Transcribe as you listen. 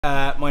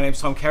My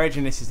name's Tom Kerridge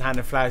and this is The Hand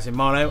of Flowers in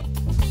Marlow.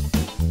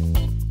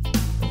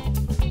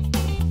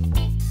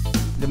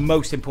 The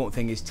most important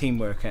thing is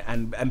teamwork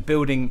and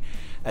building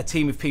a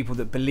team of people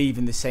that believe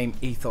in the same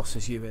ethos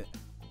as you.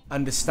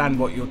 Understand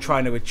what you're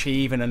trying to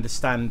achieve and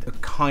understand the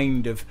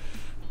kind of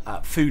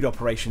food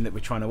operation that we're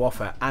trying to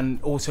offer,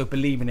 and also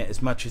believe in it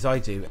as much as I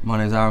do. My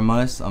name's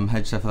Mulliss, I'm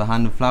head chef of The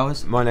Hand of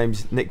Flowers. My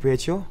name's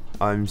Beardshaw,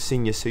 I'm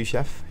senior sous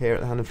chef here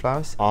at The Hand of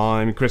Flowers.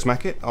 I'm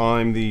Mackett,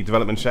 I'm the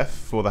development chef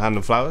for The Hand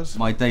of Flowers.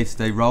 My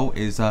day-to-day role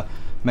is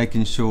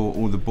making sure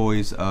all the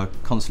boys are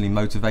constantly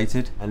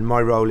motivated. And my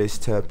role is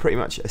to pretty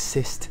much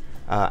assist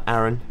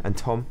Aaron and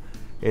Tom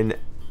and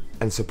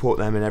support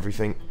them in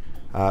everything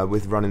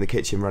with running the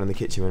kitchen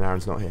when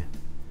Aaron's not here.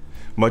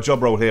 My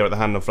job role here at The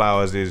Hand of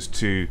Flowers is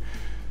to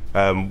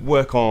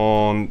work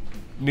on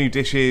new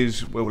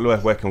dishes,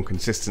 work on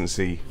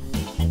consistency.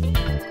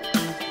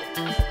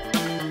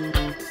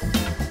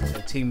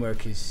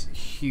 Teamwork is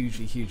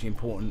hugely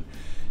important,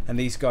 and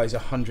these guys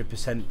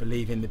 100%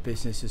 believe in the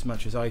business as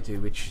much as I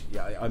do, which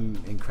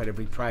I'm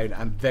incredibly proud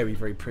and very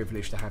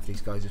privileged to have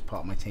these guys as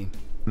part of my team.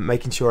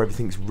 Making sure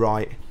everything's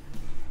right,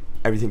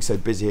 everything's so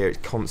busy here, it's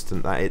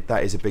constant,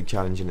 that is a big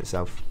challenge in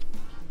itself.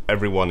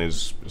 Everyone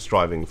is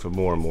striving for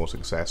more and more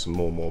success and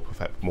more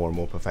and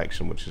more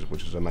perfection, which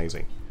is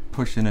amazing.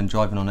 Pushing and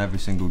driving on every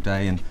single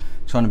day and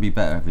trying to be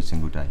better every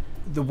single day.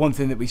 The one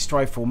thing that we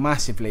strive for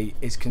massively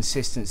is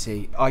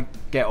consistency. I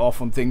get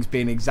off on things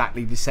being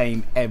exactly the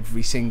same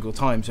every single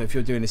time. So if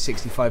you're doing a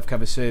 65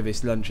 cover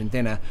service, lunch and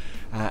dinner,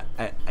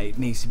 it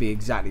needs to be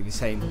exactly the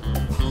same.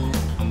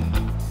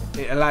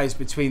 It allows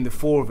between the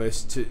four of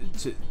us to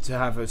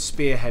have a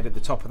spearhead at the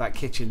top of that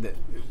kitchen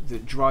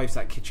that drives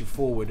that kitchen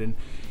forward, and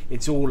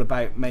it's all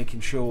about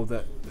making sure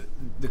that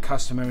the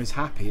customer is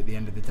happy at the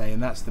end of the day,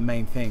 and that's the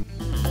main thing.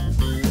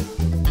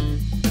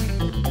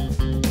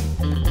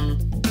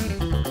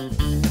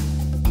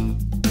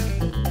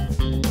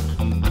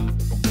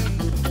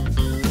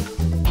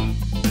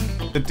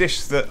 The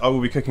dish that I will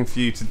be cooking for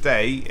you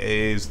today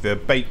is the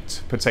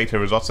baked potato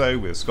risotto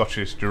with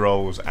Scottish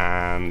girolles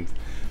and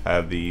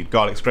the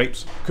garlic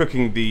scrapes.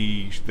 Cooking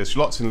the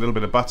shallots in a little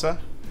bit of butter,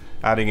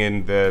 adding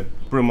in the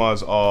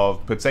brunoise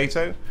of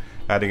potato,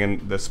 adding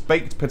in this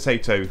baked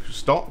potato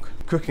stock,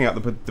 cooking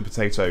out the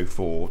potato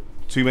for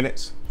 2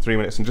 minutes, 3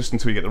 minutes, and just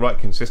until you get the right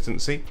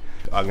consistency.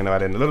 I'm going to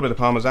add in a little bit of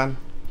parmesan,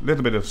 a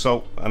little bit of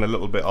salt, and a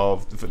little bit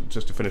of,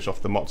 just to finish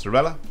off, the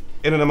mozzarella.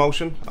 In an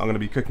emulsion, I'm going to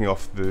be cooking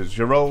off the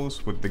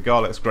girolles with the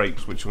garlic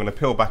scrapes, which I'm going to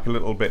peel back a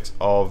little bit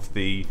of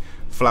the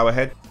flour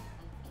head.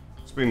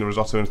 Spoon the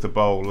risotto into the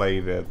bowl, lay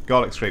the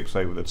garlic scrapes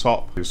over the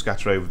top,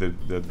 scatter over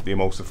the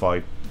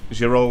emulsified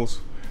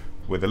girolles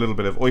with a little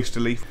bit of oyster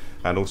leaf,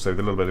 and also a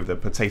little bit of the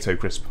potato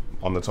crisp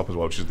on the top as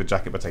well, which is the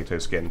jacket potato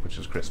skin, which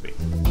is crispy.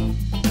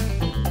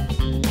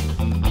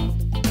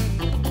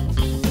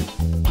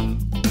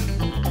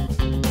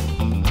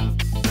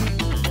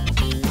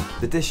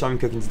 The dish I'm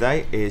cooking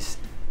today is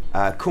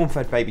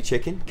corn-fed baby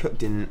chicken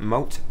cooked in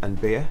malt and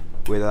beer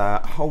with a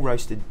whole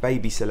roasted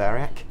baby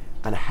celeriac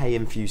and a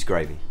hay-infused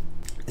gravy.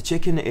 The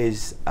chicken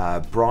is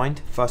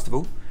brined first of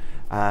all,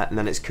 and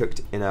then it's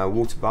cooked in a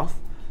water bath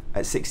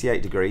at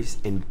 68 degrees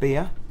in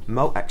beer,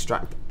 malt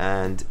extract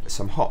and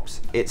some hops.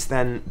 It's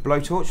then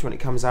blowtorched when it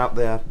comes out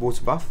the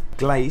water bath,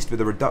 glazed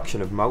with a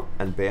reduction of malt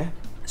and beer,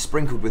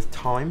 sprinkled with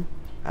thyme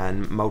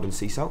and mulled and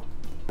sea salt.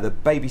 The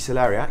baby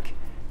celeriac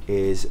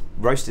is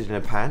roasted in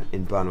a pan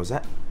in burnt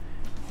rosette.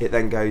 It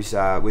then goes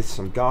with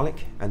some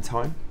garlic and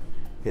thyme.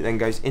 It then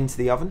goes into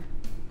the oven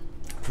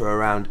for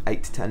around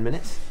 8 to 10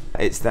 minutes.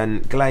 It's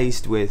then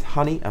glazed with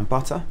honey and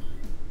butter,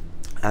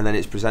 and then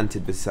it's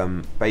presented with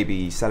some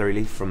baby celery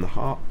leaf from the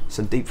heart,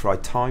 some deep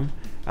fried thyme,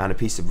 and a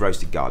piece of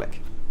roasted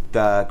garlic.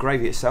 The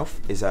gravy itself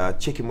is a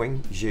chicken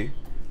wing jus,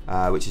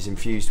 which is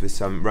infused with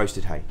some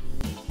roasted hay.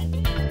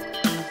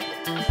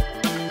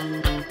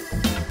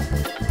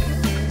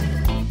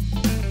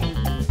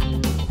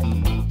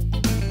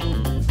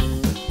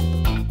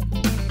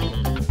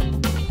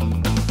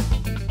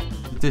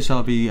 The dish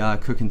I'll be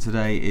cooking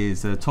today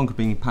is a tonka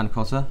bean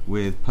pannacotta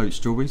with poached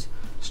strawberries,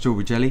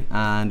 strawberry jelly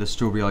and a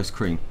strawberry ice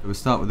cream. We'll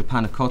start with the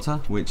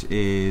pannacotta, which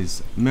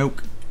is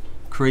milk,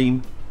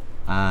 cream,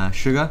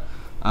 sugar,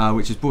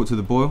 which is brought to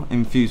the boil,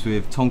 infused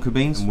with tonka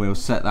beans, and we'll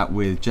set that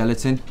with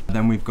gelatin.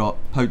 Then we've got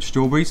poached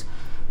strawberries.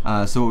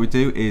 So what we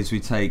do is we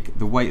take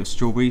the weight of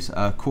strawberries,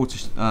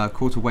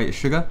 quarter weight of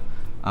sugar,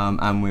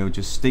 and we'll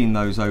just steam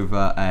those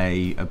over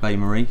a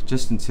bain-marie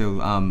just until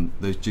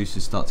those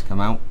juices start to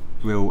come out.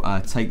 We'll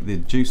take the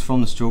juice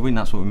from the strawberry, and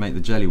that's what we make the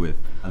jelly with.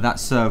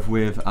 That's served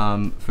with,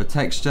 for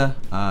texture,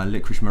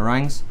 liquorice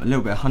meringues, a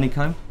little bit of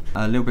honeycomb,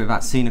 a little bit of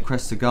Atsina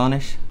crest to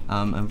garnish,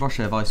 and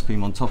Rochev ice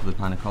cream on top of the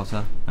panna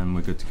cotta, and we're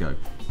good to go.